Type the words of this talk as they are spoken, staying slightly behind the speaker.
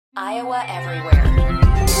Iowa Everywhere.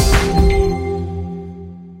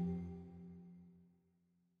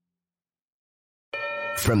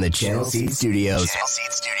 From the Channel Seed Studios.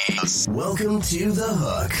 Welcome to The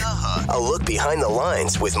Hook. A look behind the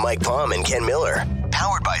lines with Mike Palm and Ken Miller.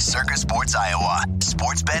 Powered by Circa Sports Iowa.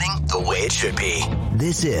 Sports betting the way it should be.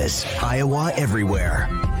 This is Iowa Everywhere.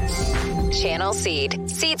 Channel Seed.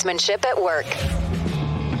 Seedsmanship at work.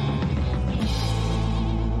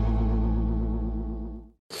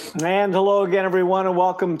 And hello again, everyone, and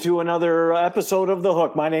welcome to another episode of The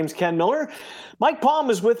Hook. My name's Ken Miller. Mike Palm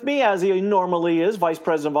is with me, as he normally is, Vice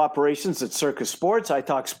President of Operations at Circa Sports. I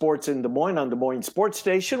talk sports in Des Moines on Des Moines Sports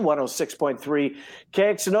Station, 106.3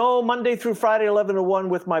 KXNO, Monday through Friday, 11 to 1,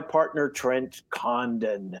 with my partner, Trent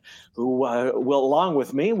Condon, who will, along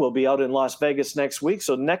with me, will be out in Las Vegas next week.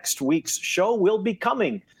 So next week's show will be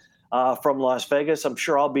coming from Las Vegas. I'm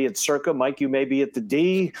sure I'll be at Circa. Mike, you may be at the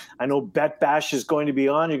D. I know Bet Bash is going to be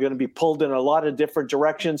on. You're going to be pulled in a lot of different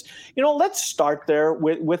directions. You know, let's start there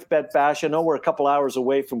with Bet Bash. I know we're a couple hours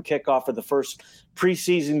away from kickoff of the first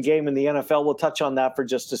preseason game in the NFL. We'll touch on that for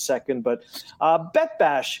just a second. But Bet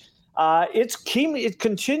Bash, it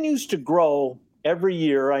continues to grow every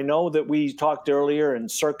year. I know that we talked earlier and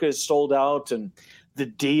Circa is sold out, and the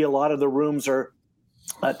D, a lot of the rooms are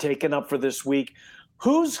taken up for this week.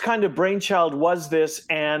 Whose kind of brainchild was this,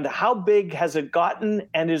 and how big has it gotten,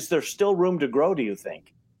 and is there still room to grow, do you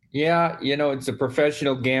think? Yeah, you know, it's a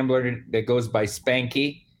professional gambler that goes by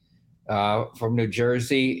Spanky from New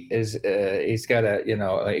Jersey. He's got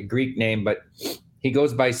a Greek name, but he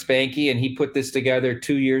goes by Spanky, and he put this together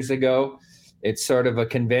 2 years ago. It's sort of a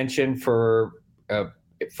convention for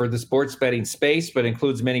the sports betting space, but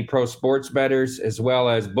includes many pro sports bettors, as well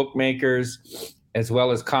as bookmakers, as well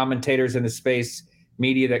as commentators in the space,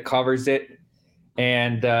 media that covers it.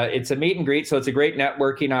 And it's a meet and greet, so it's a great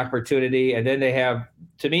networking opportunity. And then they have,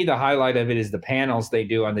 to me, the highlight of it is the panels they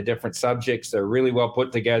do on the different subjects. They're really well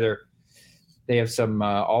put together. They have some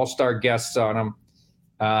all-star guests on them.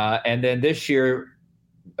 And then this year,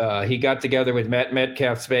 he got together with Matt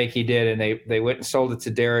Metcalf, Spanky did, and they went and sold it to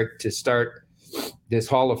Derek to start this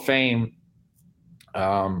Hall of Fame,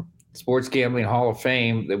 Sports Gambling Hall of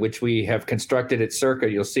Fame, which we have constructed at Circa.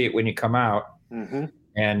 You'll see it when you come out. Mm-hmm.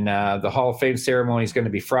 And the Hall of Fame ceremony is going to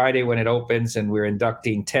be Friday when it opens, and we're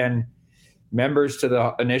inducting 10 members to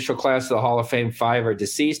the initial class of the Hall of Fame. 5 are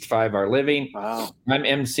deceased, 5 are living. Wow. I'm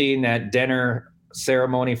emceeing that dinner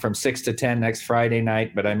ceremony from 6 to 10 next Friday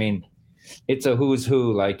night. But I mean, it's a who's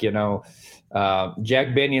who, like, you know,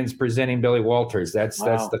 Jack Binion's presenting Billy Walters. That's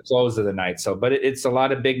the close of the night. So, but it's a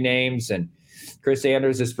lot of big names, and Chris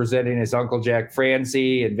Andrews is presenting his Uncle Jack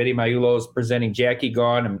Franzi, and Vinny Maiulo is presenting Jackie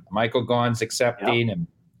Gaughan, and Michael Gaughan's accepting. Yep.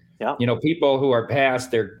 And, you know, people who are past,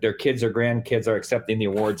 their kids or grandkids are accepting the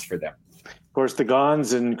awards for them. Of course, the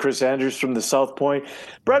Gaughans and Chris Andrews from the South Point.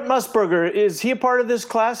 Brett Musburger, is he a part of this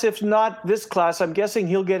class? If not this class, I'm guessing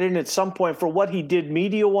he'll get in at some point for what he did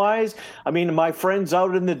media-wise. I mean, my friends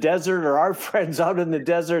out in the desert, or our friends out in the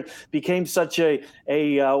desert, became such a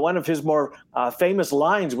one of his more famous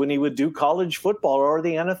lines when he would do college football or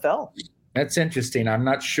the NFL. That's interesting. I'm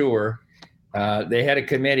not sure. They had a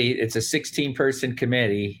committee. It's a 16-person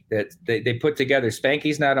committee that they put together.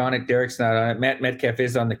 Spanky's not on it. Derek's not on it. Matt Metcalf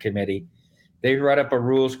is on the committee. They write up a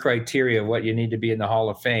rules criteria of what you need to be in the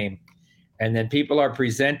Hall of Fame. And then people are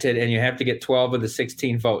presented, and you have to get 12 of the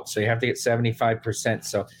 16 votes. So you have to get 75%.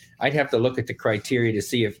 So I'd have to look at the criteria to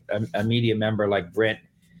see if a media member like Brent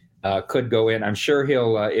could go in. I'm sure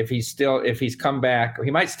he'll, if he's come back,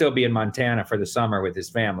 he might still be in Montana for the summer with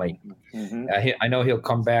his family. Mm-hmm. I know he'll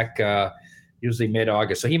come back usually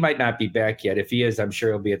mid-August. So he might not be back yet. If he is, I'm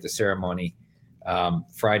sure he'll be at the ceremony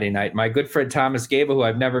Friday night. My good friend Thomas Gable, who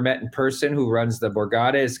I've never met in person, who runs the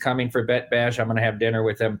Borgata, is coming for Bet Bash. I'm going to have dinner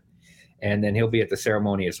with him, and then he'll be at the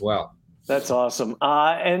ceremony as well. That's awesome.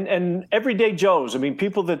 And everyday Joes, I mean,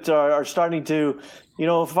 people that are starting to, you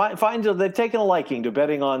know, find they're taking a liking to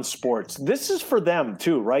betting on sports. This is for them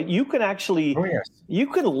too, right? You can actually, you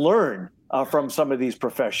can learn from some of these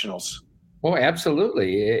professionals. Oh,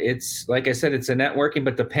 absolutely. It's, like I said, it's a networking,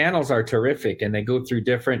 but the panels are terrific, and they go through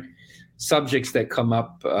different subjects that come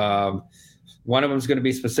up. One of them is going to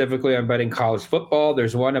be specifically on betting college football.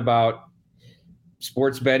 There's one about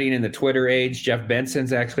sports betting in the Twitter age. Jeff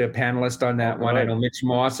Benson's actually a panelist on that one. Right. I know Mitch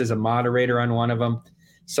Moss is a moderator on one of them.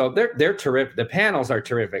 So they're terrific. The panels are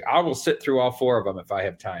terrific. I will sit through all 4 of them if I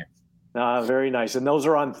have time. Very nice. And those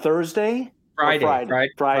are on Thursday?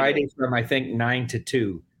 Friday from, I think, 9 to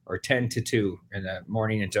 2 or 10 to 2 in the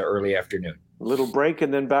morning into early afternoon. Little break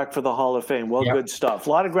and then back for the Hall of Fame. Well, Good stuff. A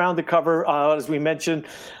lot of ground to cover. As we mentioned,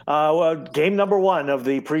 game number 1 of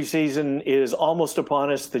the preseason is almost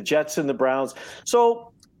upon us, the Jets and the Browns.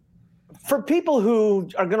 So for people who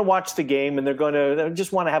are going to watch the game and they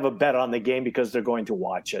just want to have a bet on the game because they're going to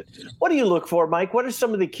watch it, what do you look for, Mike? What are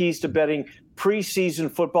some of the keys to betting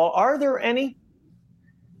preseason football? Are there any?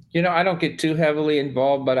 I don't get too heavily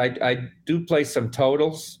involved, but I do play some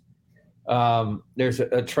totals. There's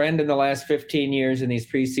a trend in the last 15 years in these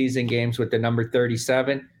preseason games with the number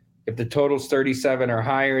 37. If the total's 37 or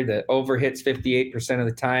higher, the over hits 58% of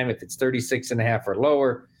the time. If it's 36.5 or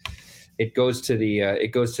lower, it goes to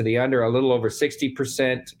the under, a little over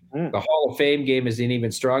 60%. The Hall of Fame game is an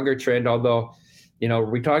even stronger trend, although,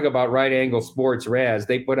 we talk about Right Angle Sports, Raz.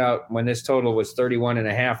 They put out, when this total was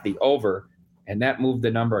 31.5, the over, and that moved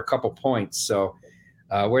the number a couple points. So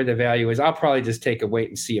where the value is, I'll probably just take a wait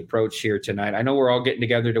and see approach here tonight. I know we're all getting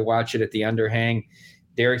together to watch it at the Underhang.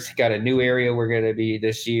 Derek's got a new area we're going to be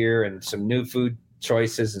this year and some new food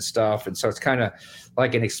choices and stuff. And so it's kind of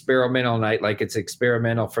like an experimental night, like it's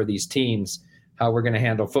experimental for these teams, how we're going to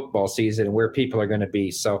handle football season and where people are going to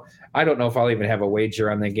be. So I don't know if I'll even have a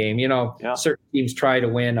wager on the game. Certain teams try to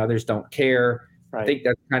win, others don't care. Right. I think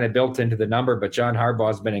that's kind of built into the number, but John Harbaugh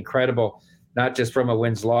has been incredible, not just from a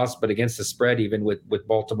wins-loss, but against the spread, even with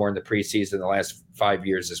Baltimore in the preseason the last 5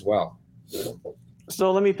 years as well.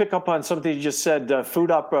 So let me pick up on something you just said,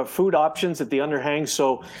 food options at the Underhang.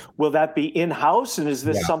 So will that be in-house? And is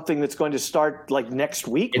this something that's going to start like next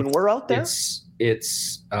week when we're out there?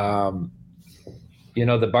 It's the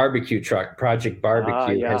barbecue truck, Project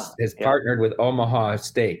Barbecue, has partnered with Omaha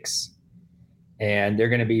Steaks. And they're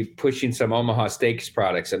going to be pushing some Omaha Steaks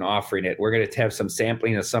products and offering it. We're going to have some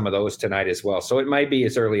sampling of some of those tonight as well. So it might be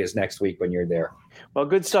as early as next week when you're there. Well,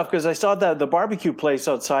 good stuff, because I saw the barbecue place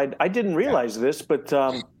outside. I didn't realize this, but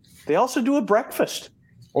they also do a breakfast.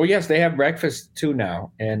 Oh, yes, they have breakfast too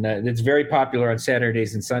now. And it's very popular on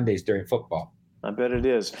Saturdays and Sundays during football. I bet it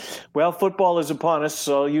is. Well, football is upon us,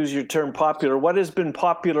 so I'll use your term popular. What has been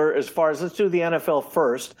popular as far as, let's do the NFL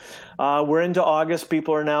first. We're into August.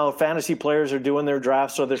 Fantasy players are doing their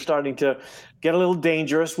drafts, so they're starting to get a little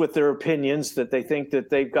dangerous with their opinions that they think that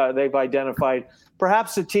they've identified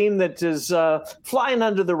perhaps a team that is flying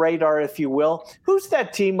under the radar, if you will. Who's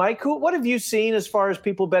that team, Mike? What have you seen as far as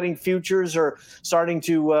people betting futures or starting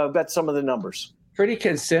to bet some of the numbers? Pretty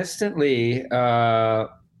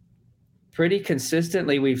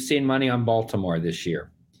consistently, we've seen money on Baltimore this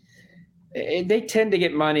year. They tend to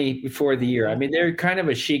get money before the year. I mean, they're kind of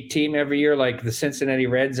a chic team every year, like the Cincinnati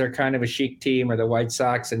Reds are kind of a chic team, or the White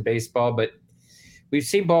Sox in baseball. But we've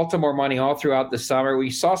seen Baltimore money all throughout the summer. We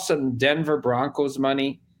saw some Denver Broncos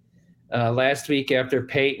money last week after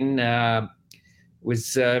Peyton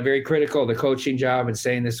was very critical of the coaching job and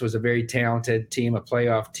saying this was a very talented team, a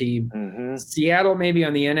playoff team. Mm-hmm. Seattle, maybe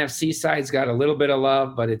on the NFC side's got a little bit of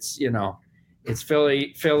love, but it's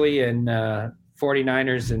Philly and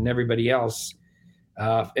 49ers and everybody else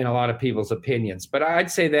in a lot of people's opinions. But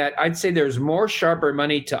I'd say there's more sharper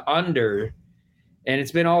money to under, and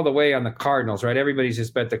it's been all the way on the Cardinals, right? Everybody's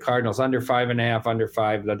just bet the Cardinals under 5.5, under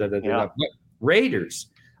 5, But Raiders,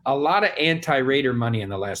 a lot of anti-Raider money in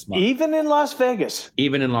the last month. Even in Las Vegas. Yes.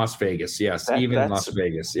 In Las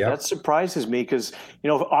Vegas. Yeah. That surprises me because,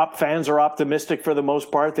 fans are optimistic for the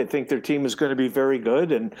most part. They think their team is going to be very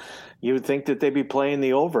good, and you would think that they'd be playing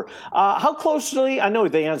the over. How closely? I know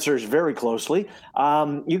the answer is very closely.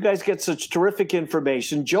 You guys get such terrific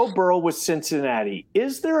information. Joe Burrow with Cincinnati.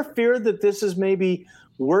 Is there a fear that this is maybe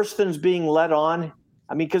worse than is being led on?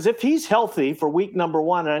 I mean, because if he's healthy for week number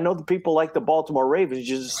 1, and I know the people like the Baltimore Ravens,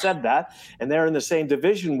 you just said that, and they're in the same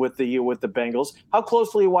division with the Bengals. How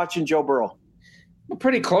closely are you watching Joe Burrow? Well,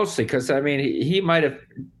 pretty closely, because, I mean, he might have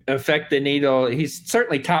affected the needle. He's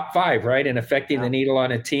certainly top 5, right, in affecting the needle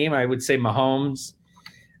on a team. I would say Mahomes,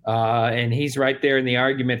 and he's right there in the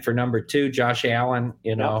argument for number 2, Josh Allen,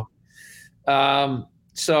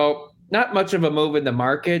 So not much of a move in the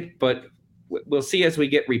market, but we'll see as we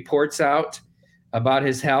get reports out about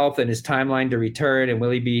his health and his timeline to return, and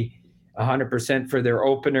will he be 100% for their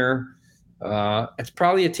opener. It's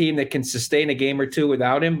probably a team that can sustain a game or two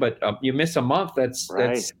without him, but you miss a month, that's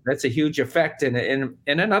a huge effect in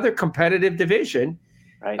another competitive division.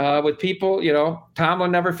 Right. With people,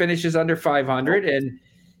 Tomlin never finishes under 500, and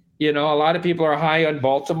a lot of people are high on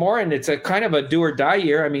Baltimore, and it's a kind of a do or die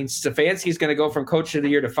year. I mean, Stefanski's going to go from coach of the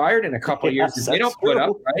year to fired in a couple of years if they don't put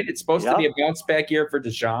up, right? It's supposed to be a bounce back year for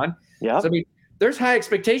Deshaun. Yeah. So, I mean, there's high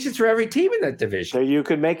expectations for every team in that division. So you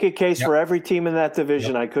could make a case for every team in that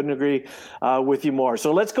division. I couldn't agree with you more.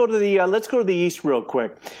 So let's go to the East real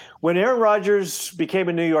quick. When Aaron Rodgers became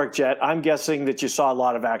a New York Jet, I'm guessing that you saw a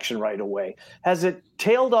lot of action right away. Has it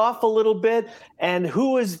tailed off a little bit? And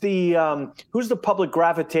who's the public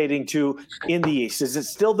gravitating to in the East? Is it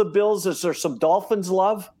still the Bills? Is there some Dolphins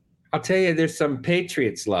love? I'll tell you, there's some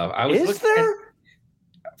Patriots love. Is there?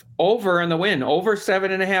 Over in the win. Over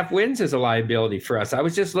 7.5 wins is a liability for us. I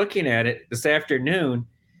was just looking at it this afternoon.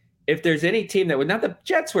 If there's any team that would, now the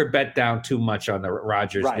Jets were bet down too much on the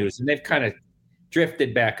Rodgers news, and they've kind of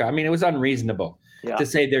drifted back. I mean, it was unreasonable to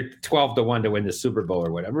say they're 12-1 to win the Super Bowl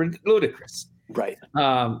or whatever. Ludicrous. Right.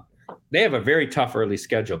 They have a very tough early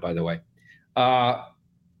schedule, by the way.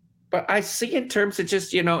 But I see in terms of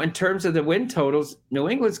just, in terms of the win totals, New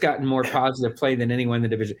England's gotten more positive play than anyone in the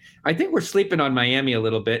division. I think we're sleeping on Miami a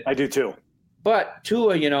little bit. I do too. But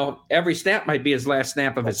Tua, every snap might be his last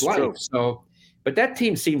snap of his life. True. So, but that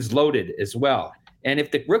team seems loaded as well. And if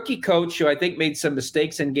the rookie coach, who I think made some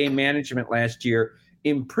mistakes in game management last year,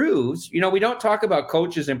 improves, we don't talk about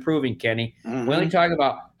coaches improving, Kenny. Mm-hmm. We only talk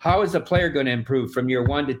about how is the player going to improve from year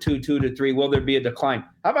 1 to 2, 2 to 3. Will there be a decline?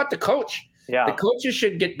 How about the coach? Yeah. The coaches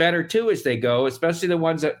should get better too as they go, especially the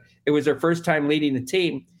ones that it was their first time leading the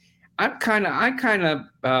team. I'm kind of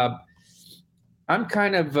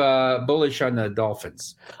bullish on the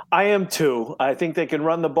Dolphins. I am too. I think they can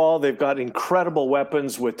run the ball. They've got incredible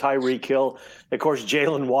weapons with Tyreek Hill. Of course,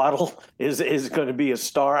 Jalen Waddle is going to be a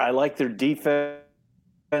star. I like their defense.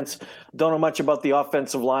 Don't know much about the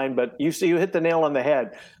offensive line, but you hit the nail on the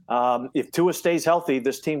head. If Tua stays healthy,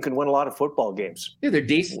 this team can win a lot of football games. Yeah, they're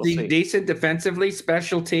decent defensively,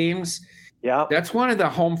 special teams. Yeah, that's one of the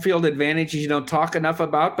home field advantages you don't talk enough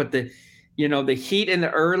about. But the heat in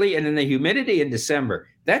the early and then the humidity in December,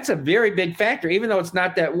 that's a very big factor. Even though it's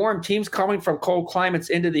not that warm, teams coming from cold climates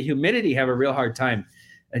into the humidity have a real hard time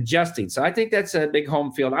adjusting. So I think that's a big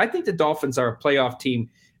home field. I think the Dolphins are a playoff team,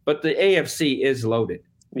 but the AFC is loaded.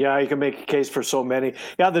 Yeah, you can make a case for so many.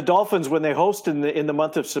 Yeah, the Dolphins, when they host in the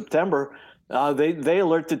month of September, they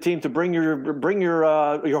alert the team to bring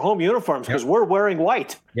your home uniforms because we're wearing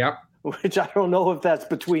white. Yep. Which I don't know if that's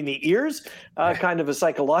between the ears, kind of a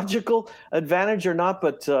psychological advantage or not.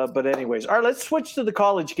 But anyways, all right, let's switch to the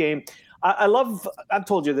college game. I've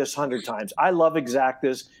told you this 100 times. I love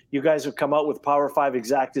exactas. You guys have come out with Power 5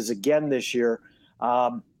 exactas again this year.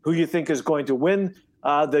 Who you think is going to win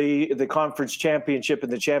the conference championship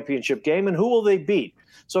and the championship game, and who will they beat?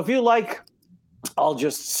 So if you like, I'll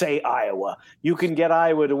just say Iowa. You can get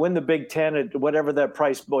Iowa to win the Big Ten at whatever that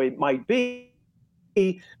price might be.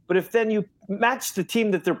 But if then you match the team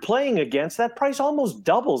that they're playing against, that price almost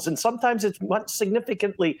doubles, and sometimes it's much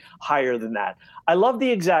significantly higher than that. I love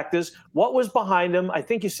the exactas. What was behind them? I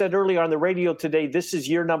think you said earlier on the radio today, this is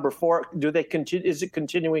year number 4. Is it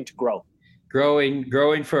continuing to grow?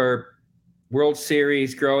 Growing for World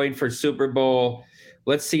Series, growing for Super Bowl.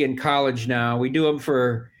 Let's see in college now. We do them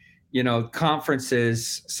for,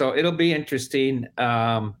 conferences. So it'll be interesting.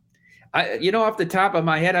 Off the top of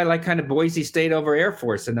my head, I like kind of Boise State over Air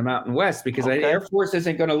Force in the Mountain West because Air Force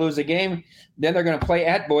isn't going to lose a game. Then they're going to play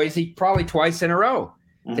at Boise probably twice in a row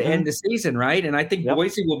to end the season, right? And I think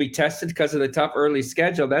Boise will be tested because of the tough early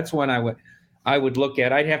schedule. That's one I would look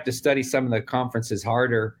at. I'd have to study some of the conferences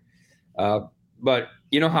harder. But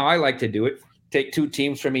you know how I like to do it? Take 2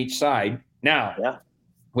 teams from each side. Now,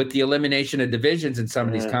 with the elimination of divisions in some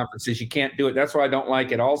of these conferences, you can't do it. That's why I don't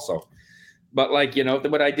like it also. But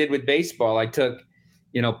what I did with baseball, I took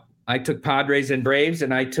Padres and Braves,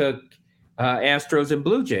 and I took Astros and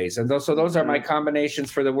Blue Jays. And those are my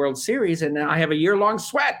combinations for the World Series. And I have a year-long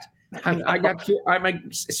sweat.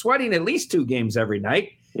 I'm sweating at least 2 games every night.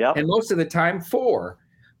 Yep. And most of the time 4.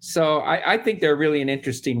 So I think they're really an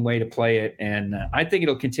interesting way to play it, and I think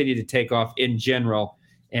it'll continue to take off in general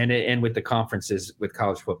and with the conferences with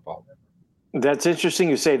college football. That's interesting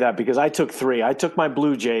you say that because I took 3. I took my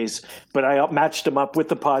Blue Jays, but I matched them up with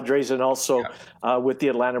the Padres and also with the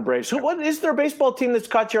Atlanta Braves. What is there a baseball team that's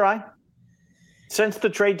caught your eye since the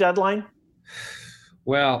trade deadline?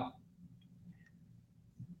 Well,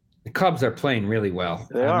 the Cubs are playing really well.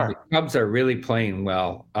 They are. The Cubs are really playing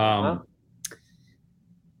well.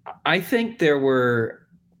 I think there were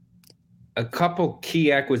a couple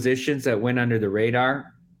key acquisitions that went under the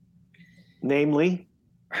radar. Namely?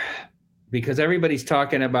 Because everybody's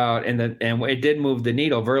talking about, and it did move the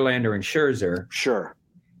needle, Verlander and Scherzer. Sure.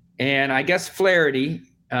 And I guess Flaherty.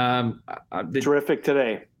 Terrific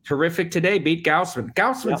today, beat Gausman.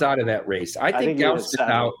 Gausman's out of that race. I think Gausman's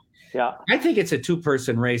out. Yeah. I think it's a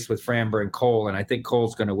 2-person race with Framber and Cole, and I think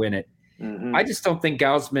Cole's going to win it. Mm-hmm. I just don't think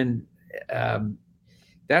Gausman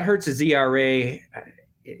that hurts his ERA.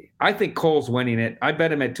 I think Cole's winning it. I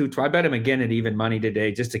bet him at 2. I bet him again at even money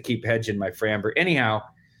today just to keep hedging my Framber. Anyhow,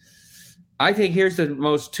 I think here's the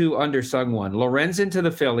most 2 undersung one. Lorenzen to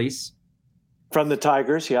the Phillies. From the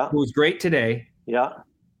Tigers, yeah. Who was great today. Yeah.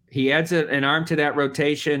 He adds an arm to that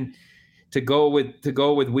rotation to go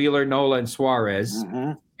with Wheeler, Nola, and Suarez.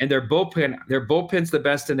 Mm-hmm. And their bullpen's the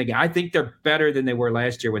best in the game. I think they're better than they were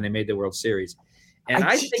last year when they made the World Series. And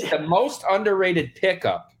I think the most underrated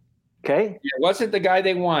pickup. Okay. It wasn't the guy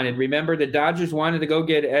they wanted. Remember, the Dodgers wanted to go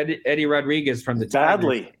get Eddie Rodriguez from the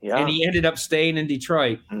Tigers, yeah. And he ended up staying in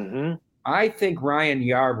Detroit. Mm-hmm. I think Ryan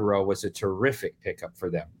Yarbrough was a terrific pickup for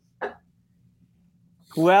them.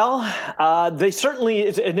 Well, they certainly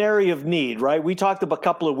is an area of need, right? We talked about a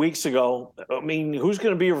couple of weeks ago. I mean, who's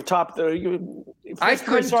going to be your top?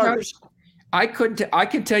 I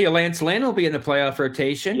can tell you Lance Lynn will be in the playoff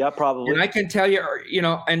rotation. Yeah, probably. And I can tell you,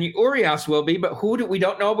 and Urias will be, but we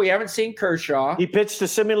don't know. We haven't seen Kershaw. He pitched a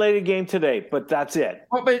simulated game today, but that's it.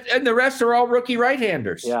 Well, and the rest are all rookie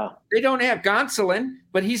right-handers. Yeah. They don't have Gonsolin,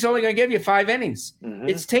 but he's only going to give you 5 innings. Mm-hmm.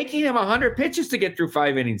 It's taking him 100 pitches to get through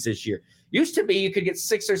 5 innings this year. Used to be you could get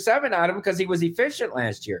 6 or 7 out of him because he was efficient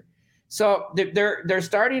last year. So they're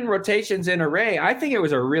starting rotations in array. I think it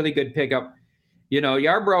was a really good pickup.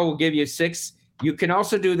 Yarbrough will give you 6. You can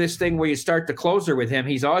also do this thing where you start the closer with him.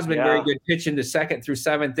 He's always been very good pitching the 2nd through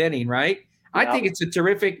 7th inning, right? Yeah. I think it's a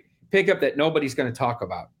terrific pickup that nobody's going to talk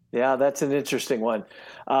about. Yeah, that's an interesting one.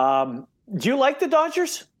 Do you like the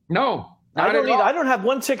Dodgers? No. I don't have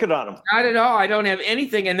one ticket on them. Not at all. I don't have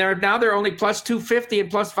anything, and they're only plus $250 and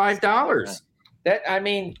plus $5.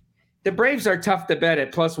 The Braves are tough to bet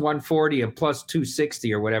at plus 140 and plus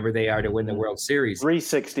 260 or whatever they are to win the World Series.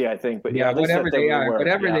 360, I think, but whatever they are,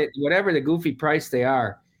 whatever the goofy price they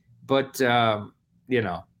are. But I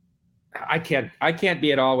can't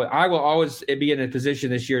be at all. I will always be in a position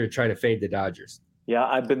this year to try to fade the Dodgers. Yeah,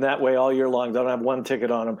 I've been that way all year long. Don't have one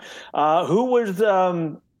ticket on them. Who was?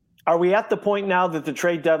 Are we at the point now that the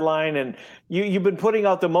trade deadline, and you've been putting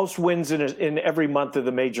out the most wins in every month of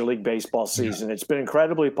the Major League Baseball season? Yeah. It's been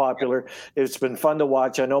incredibly popular. It's been fun to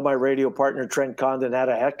watch. I know my radio partner Trent Condon had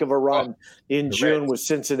a heck of a run in June with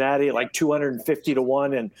Cincinnati at like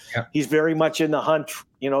 250-1, and he's very much in the hunt.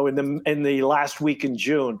 In the last week in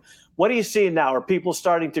June. What are you seeing now? Are people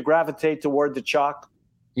starting to gravitate toward the chalk?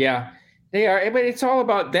 Yeah, they are. But it's all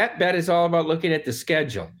about that bet. Is all about looking at the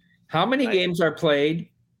schedule. How many games are played?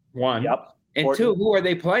 1. Yep. And 2, who are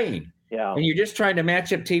they playing? Yeah. And you're just trying to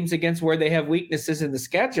match up teams against where they have weaknesses in the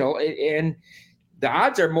schedule. And the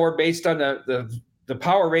odds are more based on the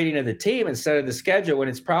power rating of the team instead of the schedule, when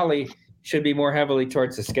it's probably should be more heavily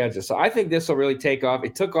towards the schedule. So I think this will really take off.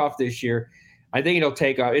 It took off this year. I think it'll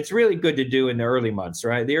take off. It's really good to do in the early months,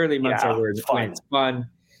 right? The early months are where it's fun.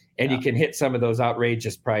 And you can hit some of those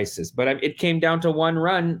outrageous prices. But it came down to 1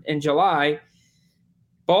 run in July.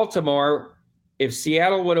 Baltimore, if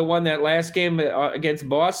Seattle would have won that last game against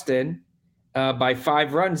Boston by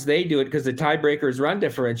 5 runs, they do it because the tiebreaker is run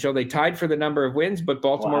differential. They tied for the number of wins, but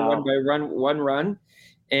Baltimore won by 1 run.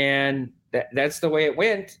 And that's the way it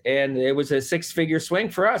went. And it was a 6-figure swing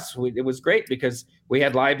for us. It was great because we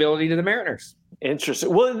had liability to the Mariners.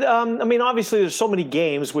 Interesting. Well, obviously there's so many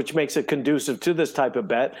games, which makes it conducive to this type of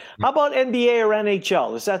bet. How about NBA or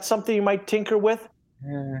NHL? Is that something you might tinker with?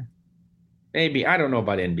 Maybe. I don't know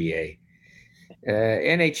about NBA.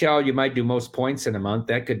 NHL, you might do most points in a month.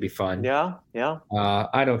 That could be fun. Yeah.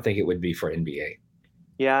 I don't think it would be for NBA.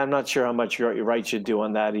 Yeah, I'm not sure how much you're right you do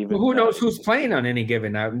on that even. Well, who knows who's playing on any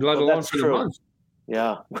given night, let alone for the month.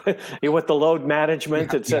 Yeah, with the load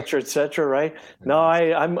management, et cetera, right? No,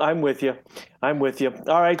 I'm with you. I'm with you.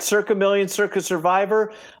 All right, Circa Million, Circa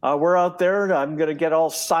Survivor. We're out there. I'm going to get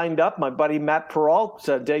all signed up. My buddy Matt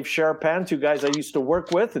Peralt, Dave Sharapan, 2 guys I used to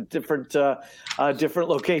work with at different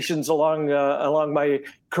locations along my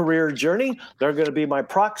career journey. They're going to be my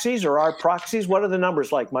proxies or our proxies. What are the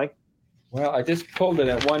numbers like, Mike? Well, I just pulled it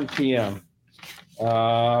at 1 p.m.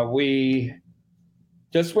 We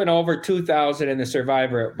just went over 2,000 in the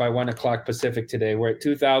Survivor by 1 o'clock Pacific today. We're at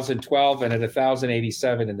 2,012 and at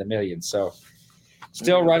 1,087 in the millions. So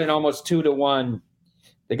still running almost 2-1.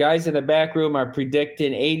 The guys in the back room are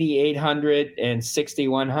predicting 8,800 and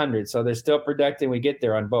 6,100. So they're still predicting we get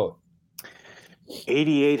there on both.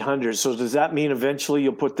 8,800. So does that mean eventually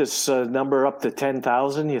you'll put this number up to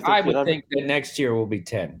 10,000? I would think that next year will be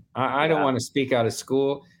 10. I don't want to speak out of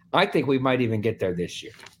school. I think we might even get there this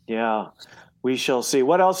year. Yeah, we shall see.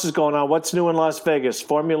 What else is going on? What's new in Las Vegas?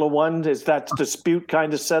 Formula One, is that dispute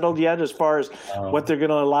kind of settled yet as far as what they're going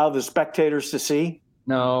to allow the spectators to see?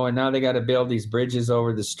 No, and now they got to build these bridges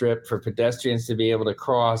over the strip for pedestrians to be able to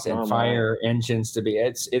cross and fire engines to be.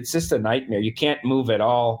 It's just a nightmare. You can't move at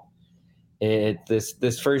all.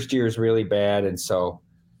 This first year is really bad, and so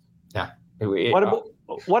yeah.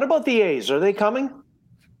 What about the A's? Are they coming?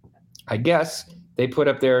 I guess they put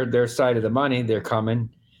up their side of the money. They're coming.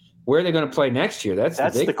 Where are they going to play next year? That's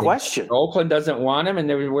the question. Oakland doesn't want them, and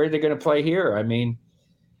where are they going to play here? I mean,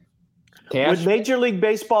 would Major League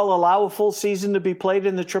Baseball allow a full season to be played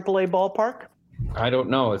in the AAA ballpark? I don't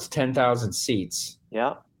know. It's 10,000 seats.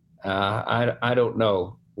 Yeah. I don't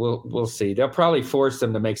know. We'll see. They'll probably force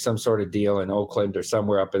them to make some sort of deal in Oakland or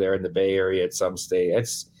somewhere up there in the Bay Area at some stage.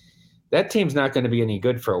 That team's not going to be any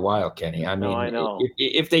good for a while, Kenny. I mean, I know.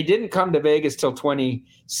 If they didn't come to Vegas till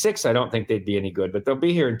 26, I don't think they'd be any good. But they'll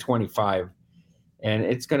be here in 25, and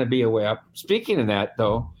it's going to be a way up. Speaking of that,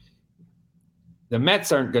 though, the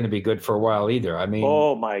Mets aren't going to be good for a while either. I mean,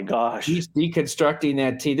 oh my gosh, he's deconstructing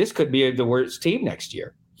that team. This could be the worst team next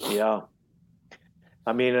year. Yeah.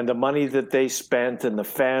 I mean, and the money that they spent and the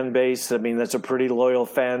fan base, I mean, that's a pretty loyal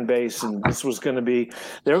fan base. And this was going to be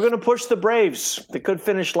 – they were going to push the Braves. They could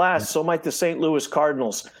finish last. So might the St. Louis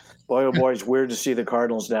Cardinals. Boy, oh boy, it's weird to see the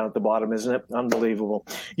Cardinals down at the bottom, isn't it? Unbelievable.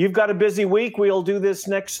 You've got a busy week. We'll do this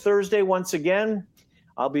next Thursday once again.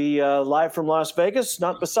 I'll be live from Las Vegas,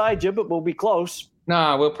 not beside you, but we'll be close.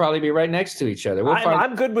 No, we'll probably be right next to each other.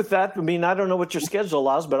 I'm good with that. I mean, I don't know what your schedule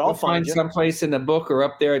allows, but I'll find you someplace in the book or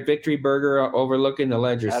up there at Victory Burger overlooking the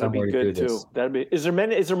Ledger somewhere to do this. That'd be. Is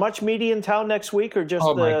there much media in town next week or just?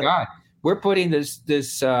 Oh my God, we're putting this.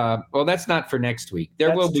 Well, that's not for next week.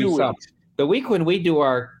 There will be some. The week when we do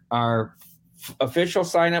our official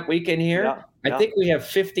sign up weekend here. I think we have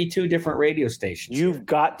 52 different radio stations. You've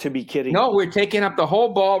got to be kidding. No, we're taking up the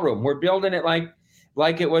whole ballroom. We're building it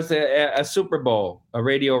like it was a Super Bowl, a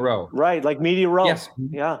Radio Row. Right, like Media Row. Yes.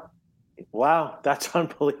 Yeah. Wow, that's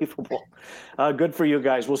unbelievable. Good for you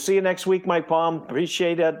guys. We'll see you next week, Mike Palm.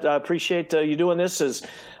 Appreciate it. Appreciate you doing this as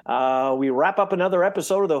we wrap up another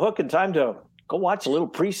episode of The Hook, and time to go watch a little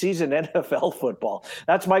preseason NFL football.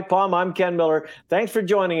 That's Mike Palm. I'm Ken Miller. Thanks for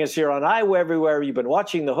joining us here on Iowa Everywhere. You've been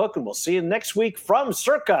watching The Hook, and we'll see you next week from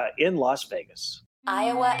Circa in Las Vegas.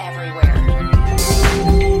 Iowa Everywhere.